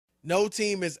No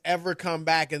team has ever come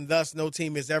back, and thus no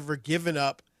team has ever given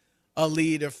up a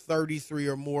lead of 33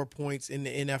 or more points in the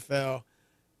NFL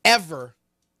ever,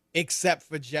 except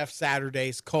for Jeff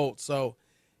Saturday's Colts. So,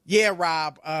 yeah,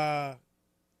 Rob,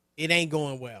 it ain't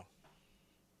going well.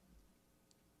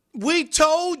 We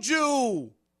told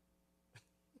you.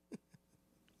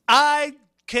 I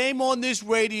came on this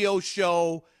radio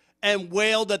show and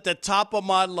wailed at the top of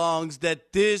my lungs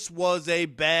that this was a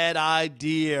bad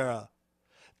idea,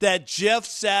 that Jeff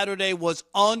Saturday was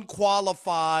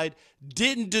unqualified,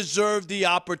 didn't deserve the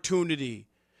opportunity.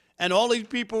 And all these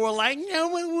people were like,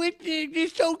 no,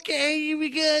 it's okay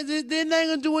because they're not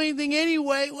going to do anything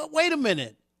anyway. Well, wait a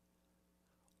minute.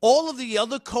 All of the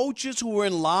other coaches who were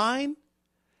in line,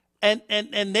 and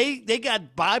they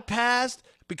got bypassed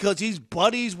because he's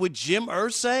buddies with Jim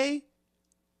Irsay.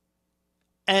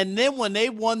 And then when they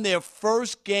won their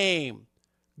first game,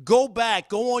 go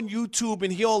on YouTube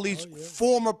and hear all these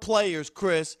former players,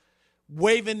 Chris,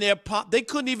 waving their they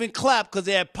couldn't even clap because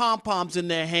they had pom-poms in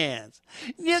their hands.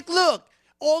 Look,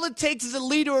 all it takes is a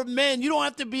leader of men. You don't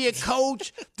have to be a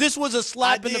coach. This was a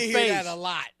slap in the face. I hear that a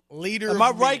lot. Leader Am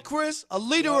I right, Chris? A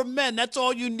leader of men, that's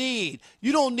all you need.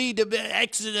 You don't need to be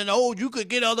X's and O's. You could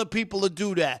get other people to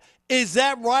do that. Is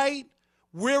that right?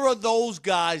 Where are those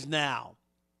guys now?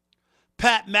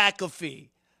 Pat McAfee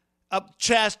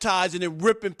chastising and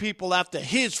ripping people after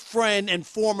his friend and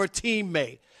former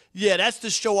teammate. Yeah, that's the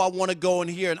show I want to go and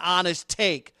hear an honest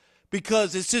take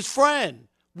because it's his friend.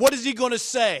 What is he going to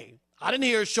say? I didn't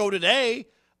hear a show today.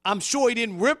 I'm sure he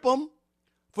didn't rip him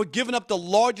for giving up the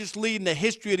largest lead in the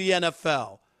history of the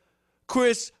NFL.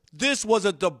 Chris, this was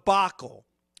a debacle.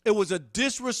 It was a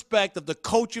disrespect of the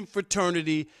coaching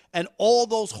fraternity and all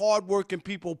those hardworking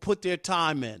people put their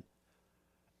time in.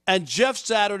 And Jeff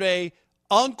Saturday,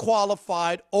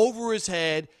 unqualified, over his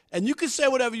head, and you can say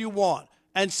whatever you want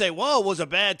and say, well, it was a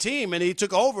bad team and he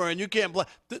took over and you can't blame.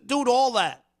 Dude, all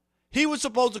that. He was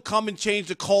supposed to come and change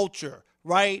the culture,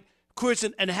 right, Chris,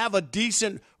 and have a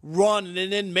decent run,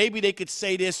 and then maybe they could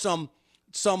say there's some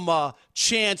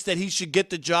chance that he should get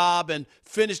the job and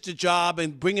finish the job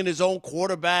and bring in his own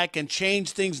quarterback and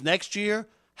change things next year.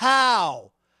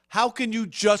 How? How can you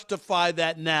justify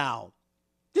that now?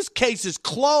 This case is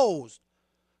closed.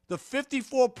 The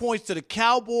 54 points to the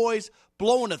Cowboys,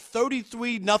 blowing a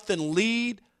 33-0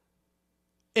 lead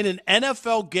in an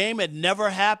NFL game had never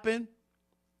happened.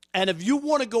 And if you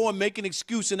want to go and make an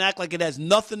excuse and act like it has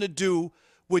nothing to do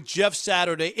with Jeff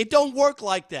Saturday, it don't work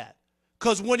like that.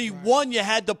 Because when he won, you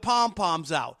had the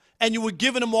pom-poms out, and you were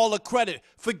giving him all the credit.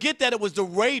 Forget that it was the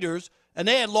Raiders, and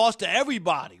they had lost to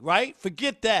everybody, right?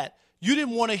 Forget that. You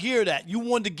didn't want to hear that. You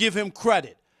wanted to give him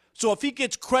credit. So if he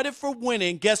gets credit for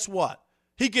winning, guess what?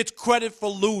 He gets credit for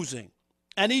losing.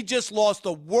 And he just lost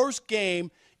the worst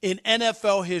game in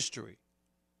NFL history.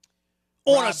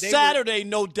 On a Saturday,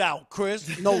 no doubt,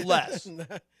 Chris, no less.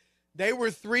 They were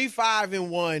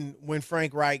 3-5-1 when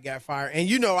Frank Reich got fired.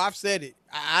 And, I've said it.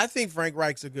 I think Frank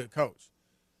Reich's a good coach.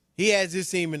 He has his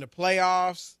team in the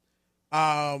playoffs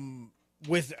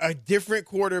with a different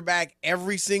quarterback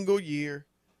every single year.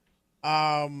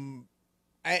 And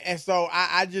so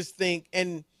I just think,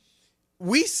 and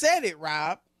we said it,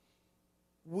 Rob,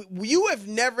 you have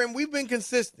never, and we've been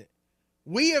consistent,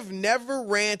 we have never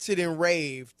ranted and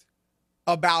raved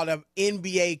about an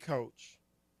NBA coach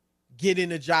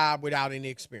getting a job without any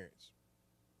experience.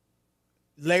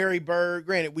 Larry Bird,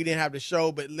 granted, we didn't have the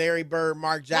show, but Larry Bird,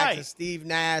 Mark Jackson, right. Steve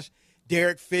Nash,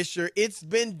 Derek Fisher, it's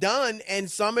been done,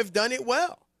 and some have done it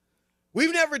well.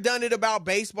 We've never done it about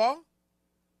baseball,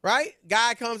 right?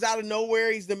 Guy comes out of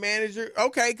nowhere, he's the manager.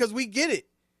 Okay, because we get it.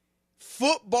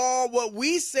 Football, what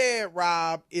we said,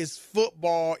 Rob, is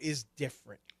football is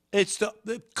different. It's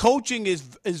the coaching is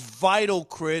vital,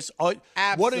 Chris.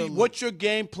 Absolutely. What's your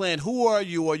game plan? Who are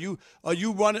you? Are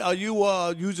you running? Are you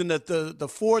using the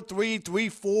 4-3,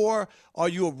 3-4? Are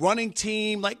you a running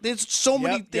team? Like there's so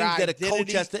many things that a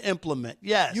coach has to implement.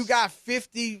 Yes, you got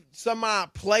 50 some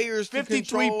odd players,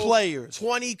 53 players,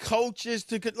 20 coaches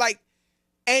to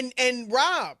and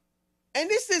Rob, and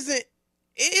this isn't.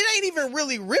 It ain't even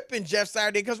really ripping Jeff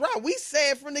Saturday because Rob, we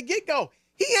said from the get-go.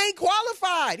 He ain't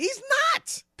qualified. He's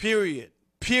not. Period,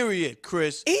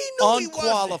 Chris. He knew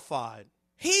unqualified.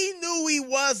 He knew he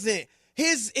wasn't.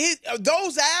 His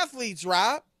those athletes,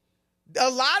 Rob, a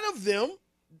lot of them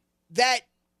that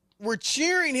were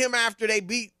cheering him after they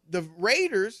beat the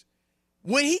Raiders,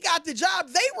 when he got the job,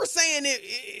 they were saying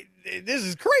this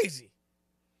is crazy.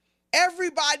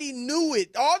 Everybody knew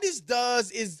it. All this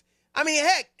does is, I mean,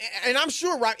 heck, and I'm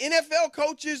sure, Rob, NFL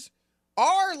coaches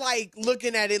are like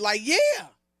looking at it like, yeah.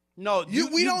 No,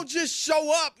 we don't just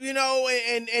show up,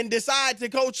 and decide to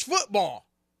coach football.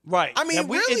 Right. I mean,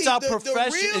 really, it's our the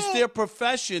profession. real, It's their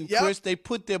profession, Yep. Chris. They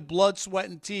put their blood, sweat,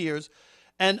 and tears.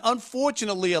 And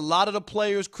unfortunately, a lot of the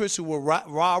players, Chris, who were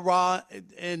rah-rah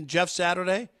and Jeff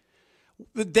Saturday,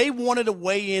 they wanted to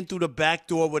weigh in through the back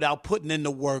door without putting in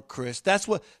the work, Chris. That's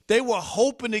what they were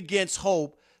hoping against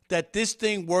hope that this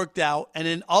thing worked out. And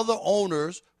then other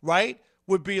owners, right,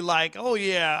 would be like, oh,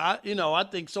 yeah, I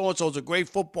think so-and-so's a great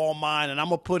football mind, and I'm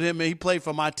going to put him in. He played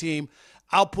for my team.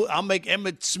 I'll make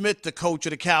Emmitt Smith the coach of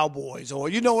the Cowboys, or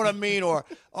you know what I mean, or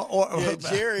yeah,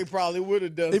 Jerry probably would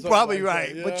have done. He's probably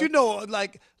like right,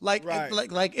 that, but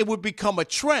like it would become a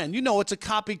trend. It's a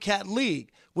copycat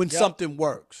league when something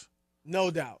works.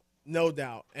 No doubt,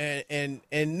 and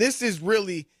this is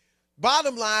really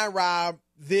bottom line, Rob.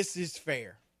 This is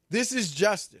fair. This is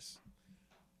justice,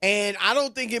 and I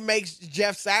don't think it makes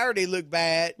Jeff Saturday look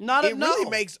bad. It really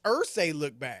makes Irsay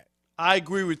look bad. I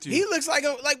agree with you. He looks like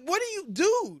what do you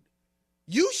do?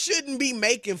 You shouldn't be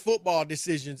making football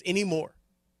decisions anymore.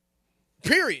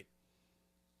 Period.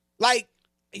 Like,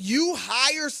 you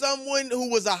hire someone who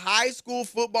was a high school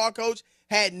football coach,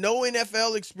 had no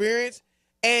NFL experience,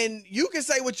 and you can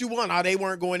say what you want. Oh, they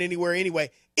weren't going anywhere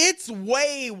anyway. It's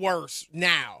way worse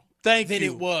now than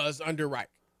it was under Reich.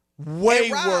 Way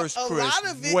Rob, worse, Chris. A lot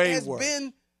of it has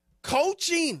been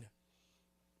coaching.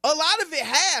 A lot of it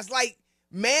has. Like,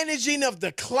 managing of the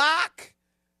clock.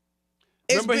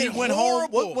 Remember, he went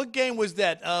horrible. home. What game was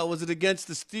that? Was it against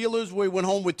the Steelers where he went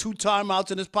home with 2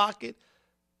 timeouts in his pocket?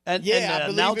 And the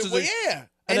announcers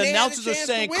And the announcers are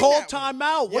saying, "Call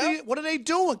timeout." Yep. What are they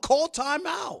doing? Call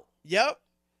timeout. Yep.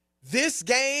 This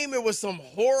game, it was some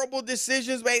horrible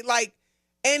decisions made.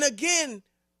 And again,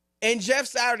 and Jeff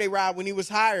Saturday, Rob, when he was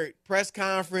hired, press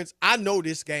conference, I know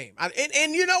this game.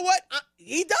 And you know what?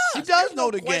 He does. He does There's know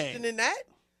no the game. question in that.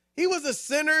 He was a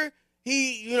center.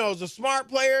 He, was a smart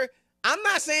player. I'm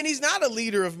not saying he's not a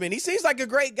leader of men. He seems like a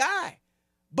great guy.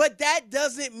 But that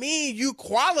doesn't mean you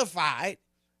qualified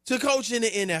to coach in the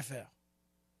NFL.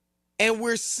 And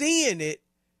we're seeing it.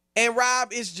 And,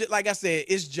 Rob, it's just, like I said,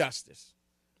 it's justice.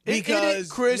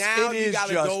 Because Chris, now you got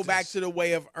to go justice. back to the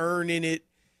way of earning it.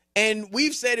 And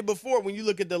we've said it before, when you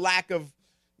look at the lack of,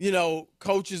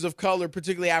 coaches of color,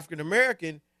 particularly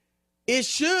African-American, it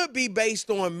should be based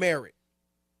on merit.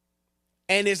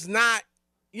 And it's not,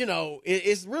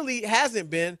 it really hasn't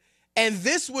been. And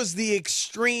this was the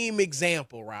extreme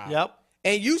example, Rob. Yep.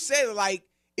 And you said,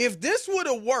 if this would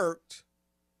have worked,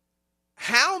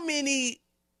 if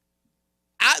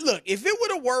it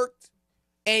would have worked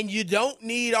and you don't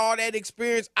need all that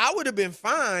experience, I would have been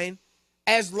fine,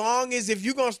 as long as if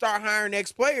you're going to start hiring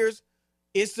ex-players,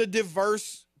 it's a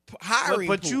diverse hiring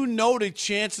But pool. you know the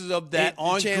chances of that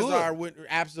aren't chances good.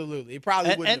 Absolutely. It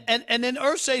probably wouldn't. And in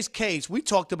Irsay's case, we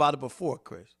talked about it before,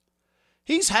 Chris.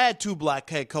 He's had 2 black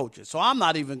head coaches, so I'm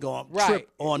not even going to trip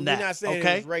on that. We're not saying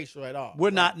okay? it was racial at all.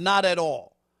 We're not at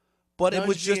all. But it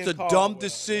was just a dumb Caldwell,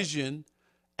 decision,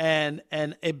 and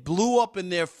it blew up in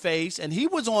their face. And he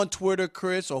was on Twitter,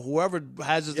 Chris, or whoever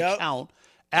has his account,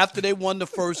 after they won the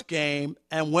first game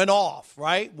and went off,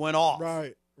 right? Went off.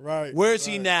 Right. Where's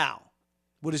he now?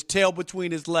 With his tail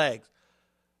between his legs,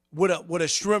 with a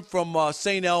shrimp from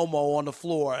St. Elmo on the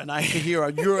floor, and I could hear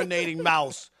a urinating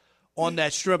mouse on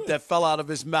that shrimp that fell out of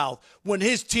his mouth when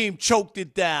his team choked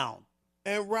it down.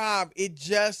 And Rob, it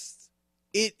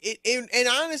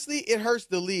honestly, it hurts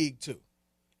the league too.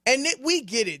 And we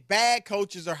get it. Bad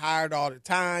coaches are hired all the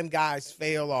time. Guys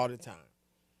fail all the time.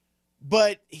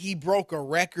 But he broke a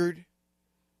record.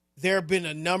 There have been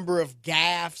a number of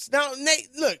gaffes. Now,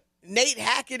 Nate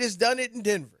Hackett has done it in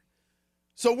Denver.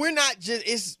 So we're not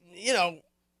just,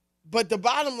 but the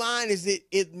bottom line is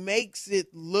it makes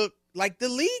it look like the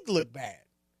league look bad.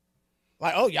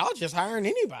 Like, oh, y'all just hiring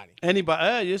anybody.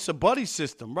 It's a buddy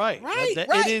system, right? Right.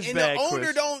 It is and bad, the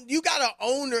owner Chris. you got an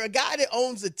owner, a guy that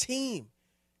owns a team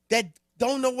that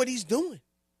don't know what he's doing.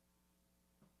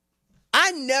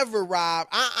 I never, Rob,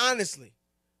 I honestly,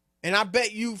 and I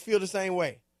bet you feel the same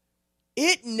way,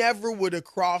 it never would have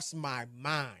crossed my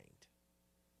mind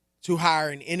to hire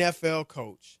an NFL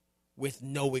coach with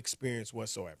no experience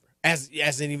whatsoever, as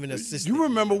in even assistant. You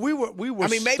remember we were. I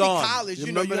mean, maybe stunned. college. You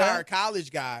remember hire a that?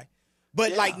 college guy,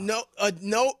 but no,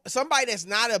 somebody that's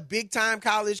not a big time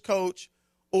college coach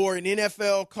or an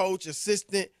NFL coach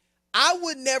assistant, I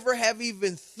would never have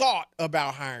even thought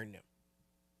about hiring them.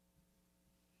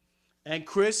 And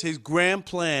Chris, his grand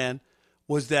plan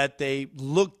was that they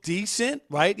looked decent,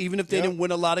 right? Even if they didn't win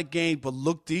a lot of games, but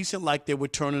looked decent, like they were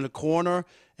turning a corner,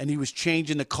 and he was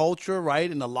changing the culture,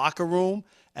 right, in the locker room,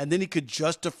 and then he could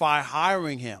justify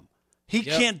hiring him. He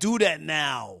can't do that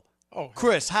now. Oh,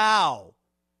 Chris, how?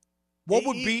 What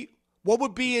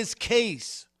would be his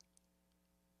case?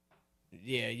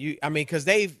 I mean, because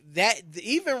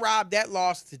even Rob, that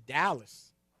loss to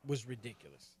Dallas was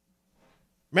ridiculous.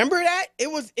 Remember that?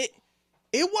 It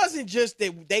wasn't just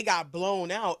that they got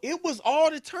blown out. It was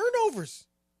all the turnovers.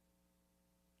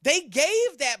 They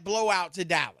gave that blowout to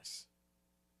Dallas.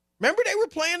 Remember, they were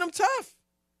playing them tough.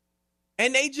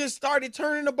 And they just started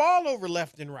turning the ball over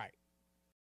left and right.